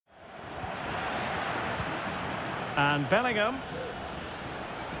And Bellingham.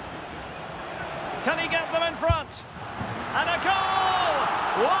 Can he get them in front? And a goal!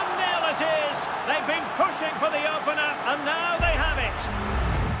 1-0 it is. They've been pushing for the opener, and now they have it.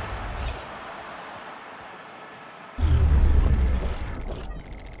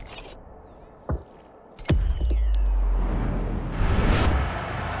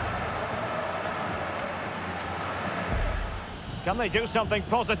 Can they do something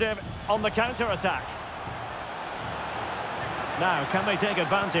positive on the counter-attack? Now, can they take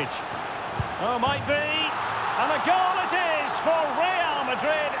advantage? Oh, might be. And a goal it is for Real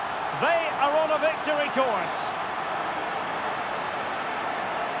Madrid. They are on a victory course.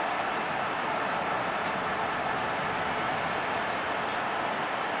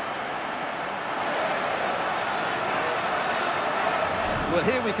 Well,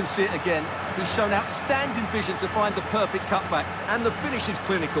 here we can see it again. He's shown outstanding vision to find the perfect cutback, and the finish is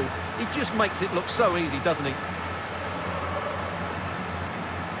clinical. He just makes it look so easy, doesn't he?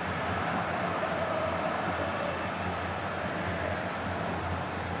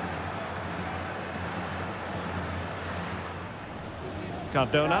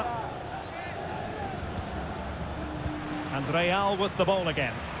 Cardona. And Real with the ball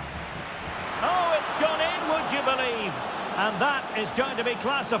again. Oh, it's gone in, would you believe? And that is going to be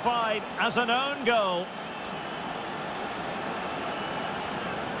classified as an own goal.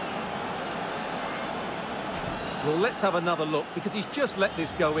 Well, let's have another look, because he's just let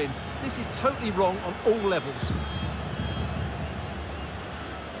this go in. This is totally wrong on all levels.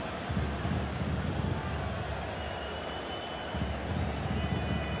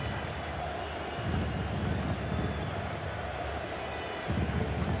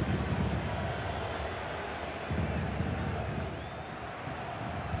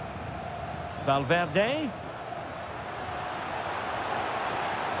 Valverde.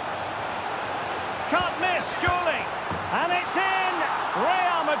 Can't miss, surely. And it's in.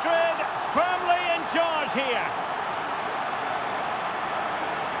 Real Madrid firmly in charge here.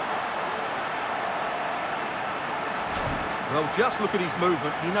 Well, just look at his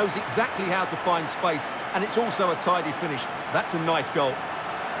movement. He knows exactly how to find space, and it's also a tidy finish. That's a nice goal.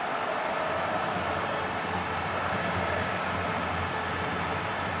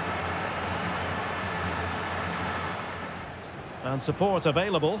 And support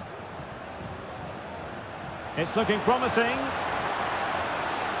available. It's looking promising.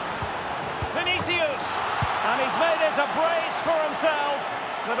 Vinicius! And he's made it a brace for himself.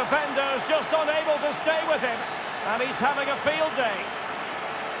 The defender's just unable to stay with him. And he's having a field day.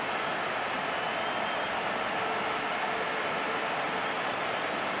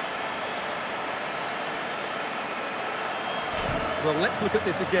 Well, let's look at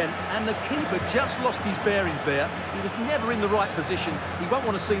this again. And the keeper just lost his bearings there. He was never in the right position. He won't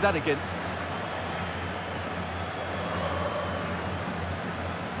want to see that again.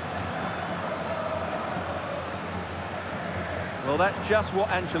 Well, that's just what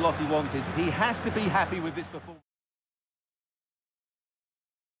Ancelotti wanted. He has to be happy with this performance.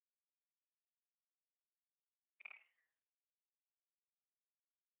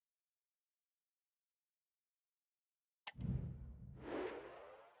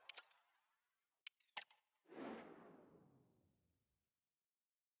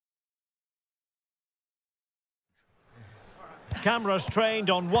 Cameras trained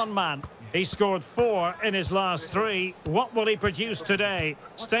on one man. He scored 4 in his last 3. What will he produce today?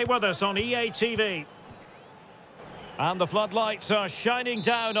 Stay with us on EA TV. And the floodlights are shining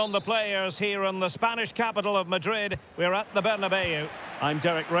down on the players here in the Spanish capital of Madrid. We're at the Bernabeu. I'm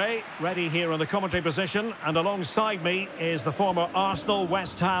Derek Ray, ready here in the commentary position. And alongside me is the former Arsenal,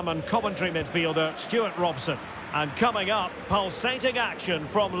 West Ham and Coventry midfielder, Stuart Robson. And coming up, pulsating action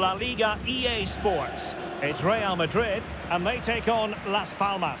from La Liga EA Sports. It's Real Madrid, and they take on Las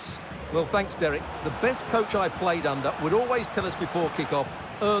Palmas. Well, thanks, Derek. The best coach I played under would always tell us before kick-off,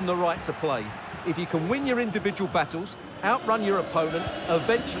 earn the right to play. If you can win your individual battles, outrun your opponent,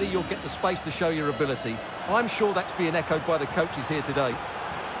 eventually you'll get the space to show your ability. I'm sure that's being echoed by the coaches here today.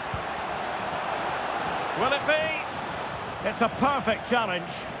 Will it be? It's a perfect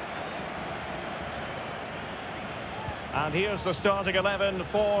challenge. And here's the starting 11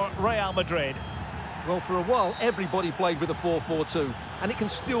 for Real Madrid. Well, for a while, everybody played with a 4-4-2, and it can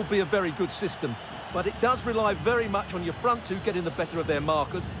still be a very good system. But it does rely very much on your front two getting the better of their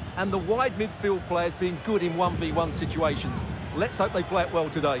markers, and the wide midfield players being good in 1v1 situations. Let's hope they play it well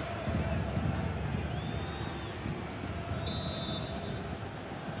today.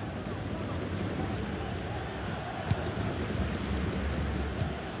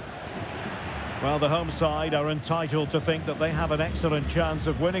 Well, the home side are entitled to think that they have an excellent chance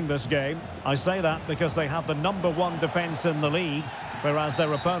of winning this game. I say that because they have the #1 defence in the league, whereas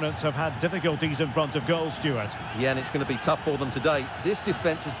their opponents have had difficulties in front of goal, Stuart. Yeah, and it's going to be tough for them today. This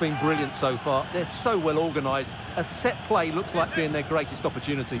defence has been brilliant so far. They're so well organised. A set play looks like being their greatest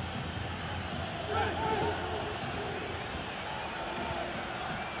opportunity.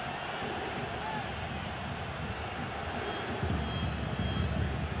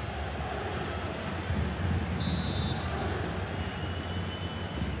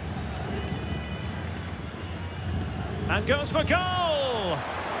 And goes for goal!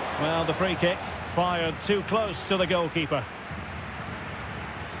 Well, the free kick fired too close to the goalkeeper.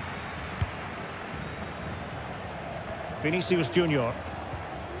 Vinicius Junior.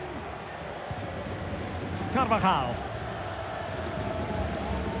 Carvajal.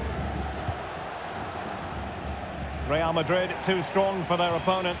 Real Madrid too strong for their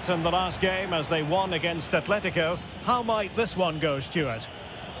opponents in the last game as they won against Atletico. How might this one go, Stuart?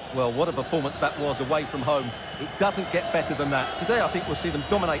 Well, what a performance that was away from home. It doesn't get better than that. Today, I think we'll see them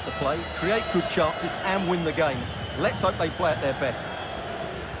dominate the play, create good chances and win the game. Let's hope they play at their best.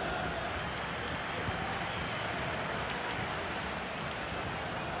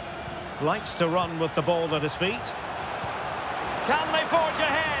 Likes to run with the ball at his feet. Can they forge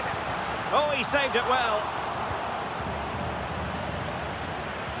ahead? Oh, he saved it well.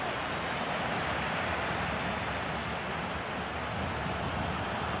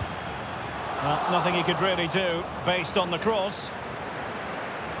 Well, nothing he could really do based on the cross.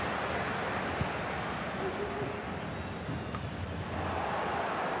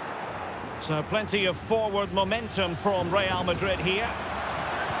 So plenty of forward momentum from Real Madrid here.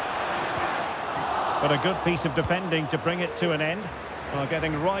 But a good piece of defending to bring it to an end. Well,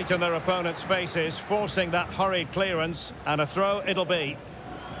 getting right in their opponent's faces, forcing that hurried clearance, and a throw it'll be.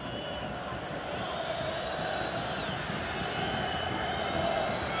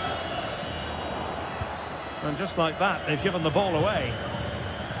 And just like that, they've given the ball away.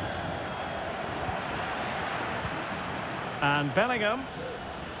 And Bellingham.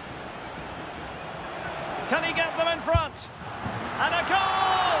 Can he get them in front? And a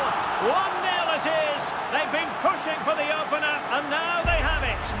goal! 1-0 it is. They've been pushing for the opener, and now they have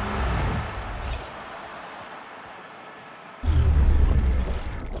it.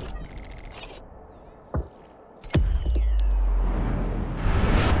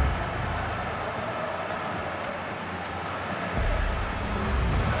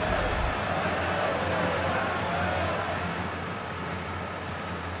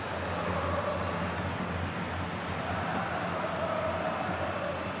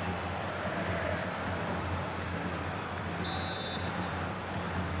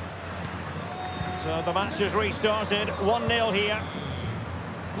 So the match has restarted, 1-0 here.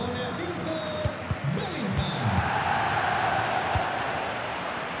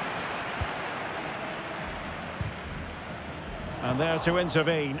 And there to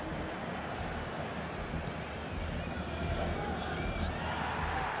intervene.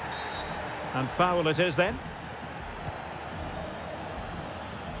 And foul it is then.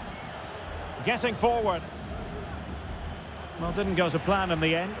 Getting forward. Well, didn't go to plan in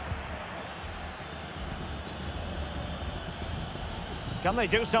the end. Can they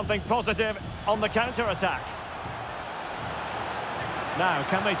do something positive on the counter-attack? Now,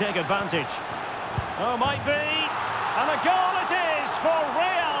 can they take advantage? Oh, might be. And a goal it is for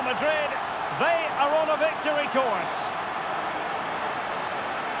Real Madrid. They are on a victory course.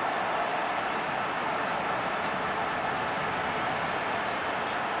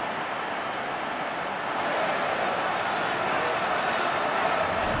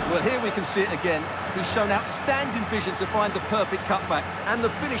 Well, here we can see it again. He's shown outstanding vision to find the perfect cutback, and the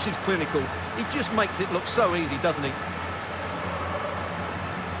finish is clinical. He just makes it look so easy, doesn't he?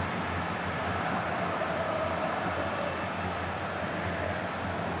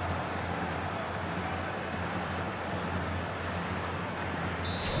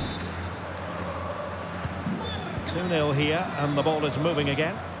 Two 2-0 here, and the ball is moving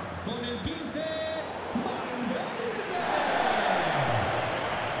again.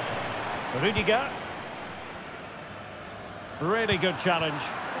 Rudiger. Really good challenge.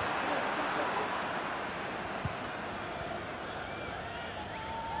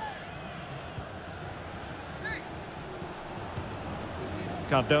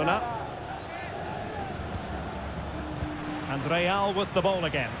 Cardona. And Real with the ball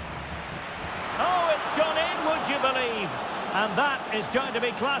again. Oh, it's gone in, would you believe? And that is going to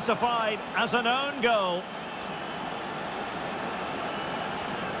be classified as an own goal.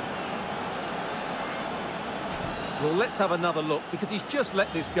 Well, let's have another look, because he's just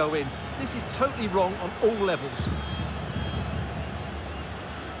let this go in. This is totally wrong on all levels.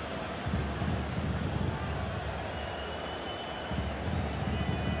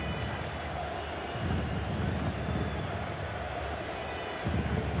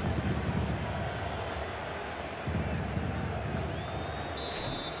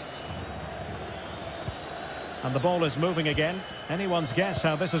 And the ball is moving again. Anyone's guess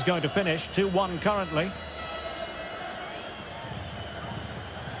how this is going to finish. 2-1 currently.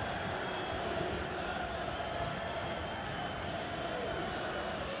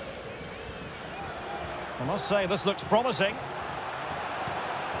 I must say, this looks promising.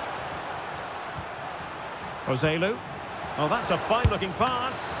 Joselu. Oh, that's a fine-looking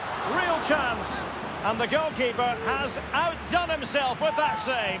pass. Real chance. And the goalkeeper has outdone himself with that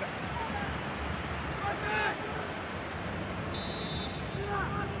save.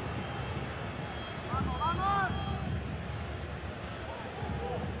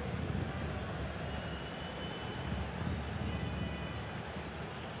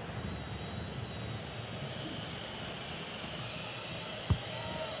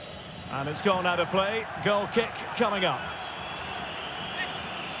 And it's gone out of play. Goal kick coming up.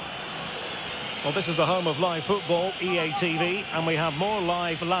 Well, this is the home of live football, EA TV, and we have more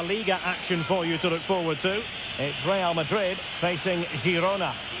live La Liga action for you to look forward to. It's Real Madrid facing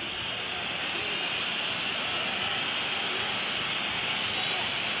Girona.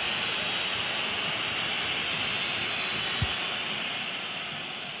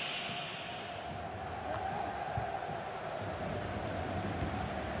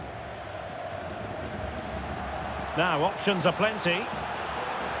 Now, options are plenty. And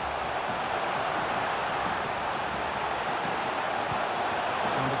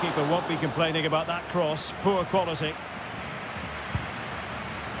the keeper won't be complaining about that cross. Poor quality.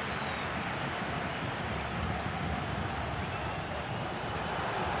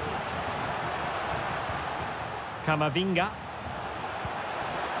 Camavinga.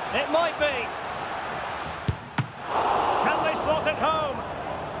 It might be. Can they slot it home?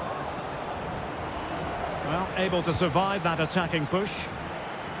 Well, able to survive that attacking push.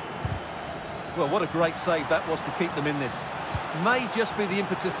 Well, what a great save that was to keep them in this. May just be the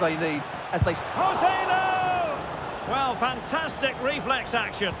impetus they need as they... Joselu! Well, fantastic reflex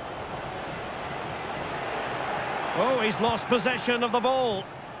action. Oh, he's lost possession of the ball.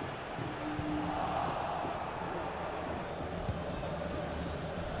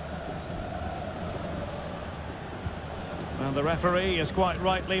 And the referee is quite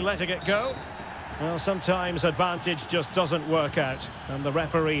rightly letting it go. Well, sometimes advantage just doesn't work out. And the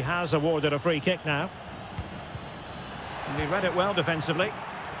referee has awarded a free kick now. And he read it well defensively.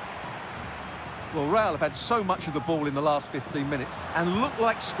 Well, Real have had so much of the ball in the last 15 minutes and look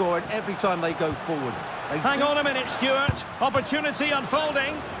like scoring every time they go forward. Hang on a minute, Stuart. Opportunity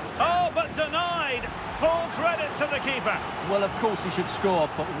unfolding. Oh, but denied. Full credit to the keeper. Well, of course he should score,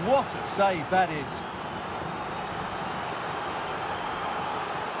 but what a save that is.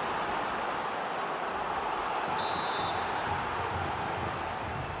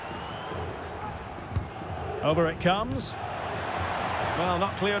 Over it comes. Well,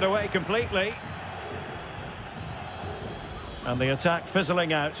 not cleared away completely. And the attack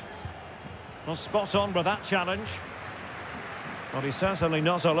fizzling out. Well, spot on with that challenge. Well, he's certainly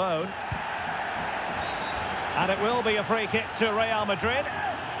not alone. And it will be a free kick to Real Madrid.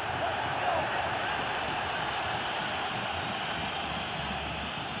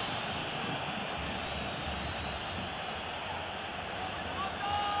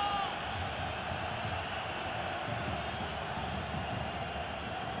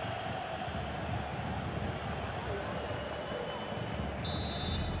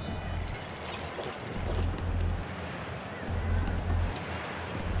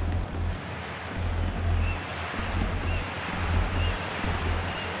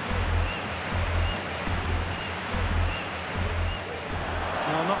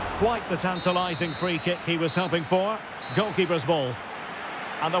 Quite the tantalising free kick he was hoping for. Goalkeeper's ball.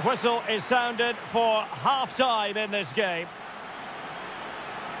 And the whistle is sounded for half-time in this game.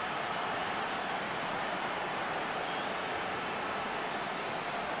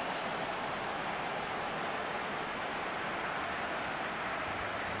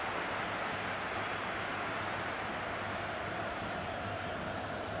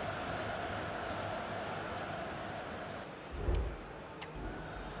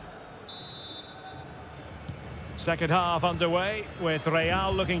 Second half underway, with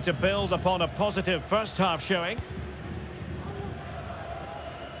Real looking to build upon a positive first half showing.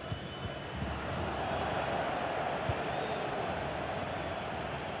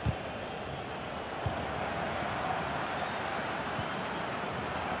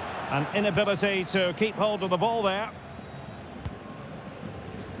 An inability to keep hold of the ball there.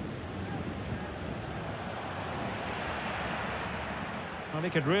 Well, he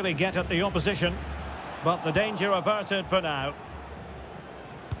could really get at the opposition, but the danger averted for now.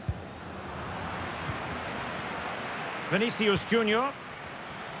 Vinicius Junior.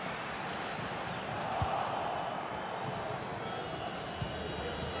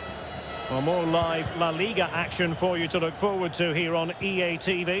 Well, more live La Liga action for you to look forward to here on EA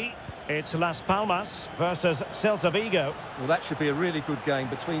TV. It's Las Palmas versus Celta Vigo. Well, that should be a really good game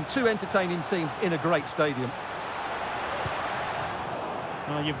between two entertaining teams in a great stadium.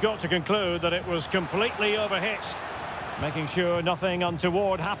 Well, you've got to conclude that it was completely overhit, making sure nothing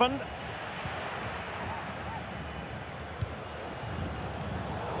untoward happened.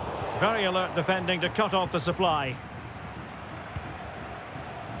 Very alert defending to cut off the supply.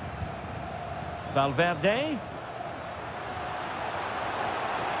 Valverde.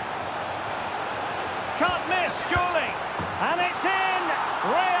 Can't miss, surely. And it's in!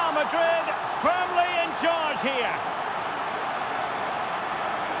 Real Madrid firmly in charge here.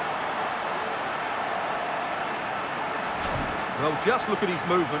 Well, just look at his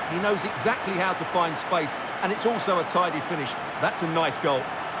movement. He knows exactly how to find space, and it's also a tidy finish. That's a nice goal.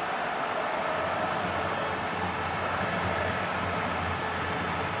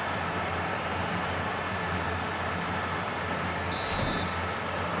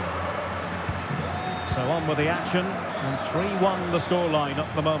 So on with the action, and 3-1 the scoreline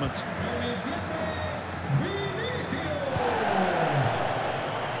at the moment.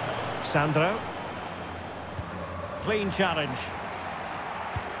 Sandro. Clean challenge.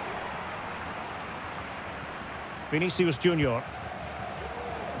 Vinicius Junior.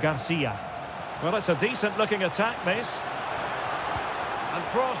 Garcia. Well, it's a decent looking attack, this. And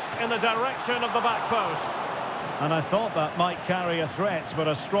crossed in the direction of the back post. And I thought that might carry a threat, but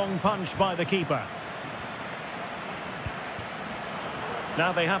a strong punch by the keeper.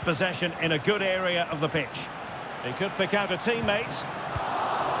 Now they have possession in a good area of the pitch. He could pick out a teammate.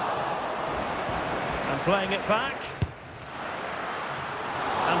 And playing it back.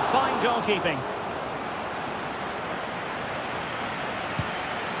 And fine goalkeeping.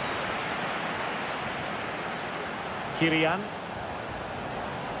 Kylian.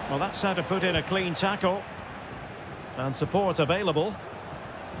 Well, that's how to put in a clean tackle. And support available.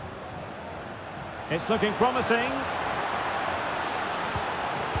 It's looking promising.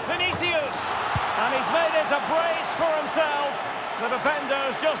 Vinicius! And he's made it a brace for himself. The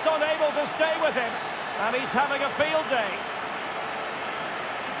defender's just unable to stay with him. And he's having a field day.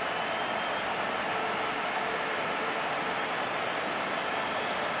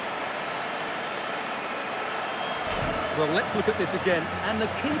 Well, let's look at this again. And the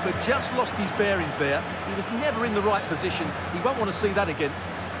keeper just lost his bearings there. He was never in the right position. He won't want to see that again.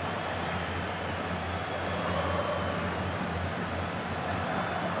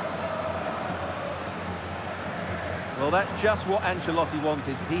 Well, that's just what Ancelotti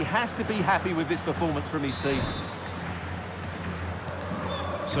wanted. He has to be happy with this performance from his team.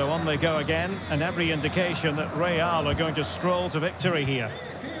 So on they go again, and every indication that Real are going to stroll to victory here.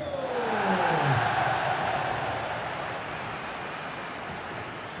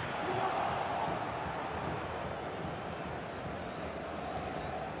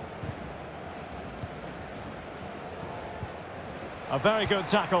 A very good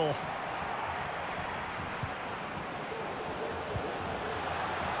tackle.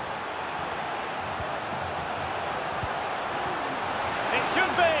 It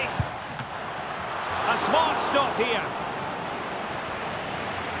should be. A smart stop here.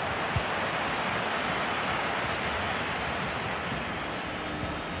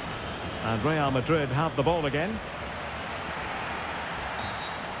 And Real Madrid have the ball again.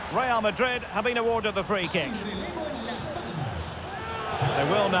 Real Madrid have been awarded the free kick. They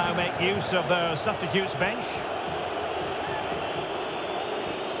will now make use of their substitutes bench.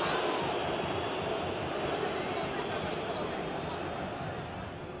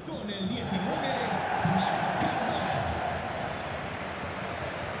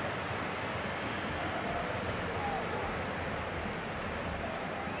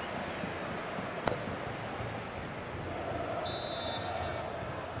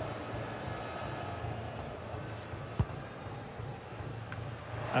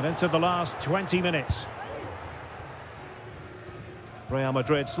 And into the last 20 minutes. Real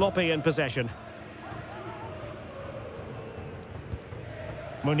Madrid sloppy in possession.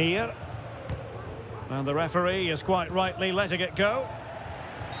 Munir. And the referee is quite rightly letting it go.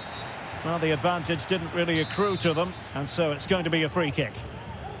 Well, the advantage didn't really accrue to them, and so it's going to be a free kick.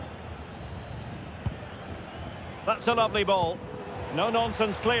 That's a lovely ball.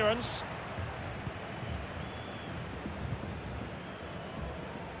 No-nonsense clearance.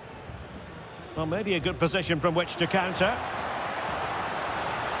 Well, maybe a good position from which to counter.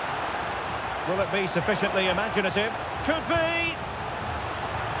 Will it be sufficiently imaginative? Could be!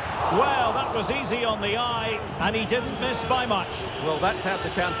 Well, that was easy on the eye, and he didn't miss by much. Well, that's how to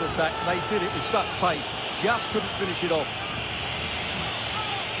counter-attack. They did it with such pace. Just couldn't finish it off.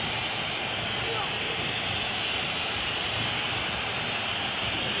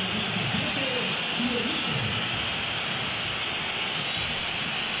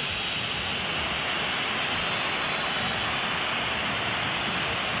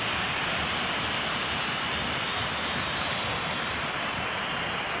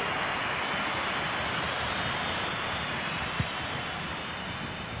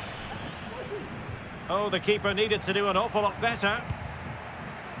 Oh, the keeper needed to do an awful lot better.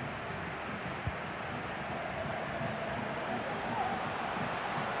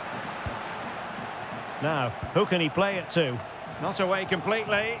 Now, who can he play it to? Not away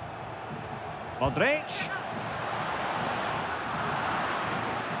completely. MADRID.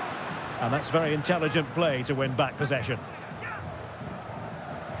 And that's very intelligent play to win back possession.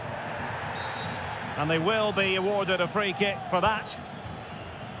 And they will be awarded a free kick for that.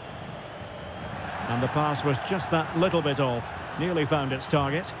 And the pass was just that little bit off. Nearly found its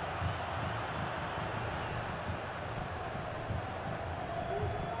target.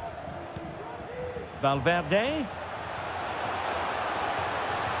 Valverde.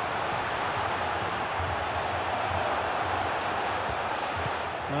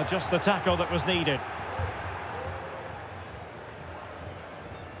 Well, just the tackle that was needed.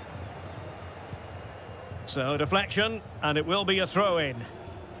 So, deflection, and it will be a throw-in.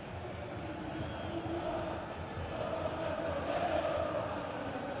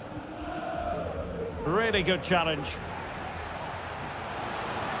 Really good challenge.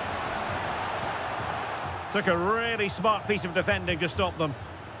 Took a really smart piece of defending to stop them.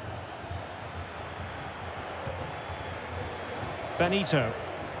 Benito.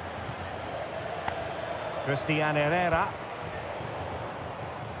 Christian Herrera.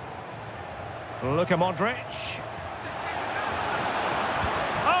 Luka Modric.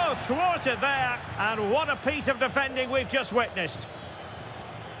 Oh, thwarted there. And what a piece of defending we've just witnessed.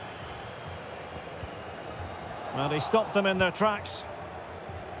 Well, they stopped them in their tracks.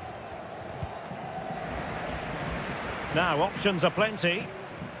 Now, options are plenty.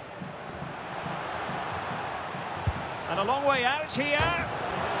 And a long way out here.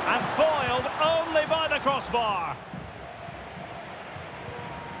 And foiled only by the crossbar.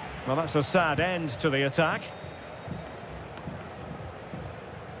 Well, that's a sad end to the attack.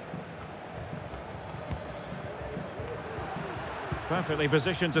 Perfectly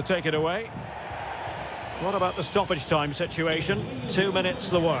positioned to take it away. What about the stoppage time situation? 2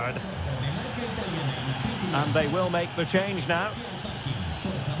 minutes the word. And they will make the change now.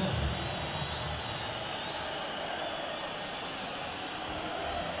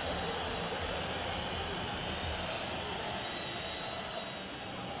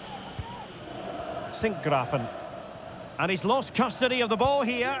 Sinkgrafen. And he's lost custody of the ball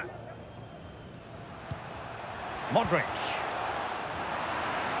here. Modric.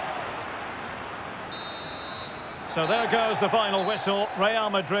 So there goes the final whistle. Real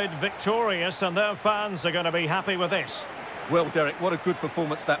Madrid victorious, and their fans are going to be happy with this. Well, Derek, what a good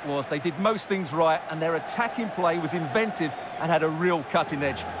performance that was. They did most things right, and their attacking play was inventive and had a real cutting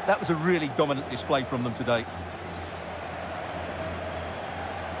edge. That was a really dominant display from them today.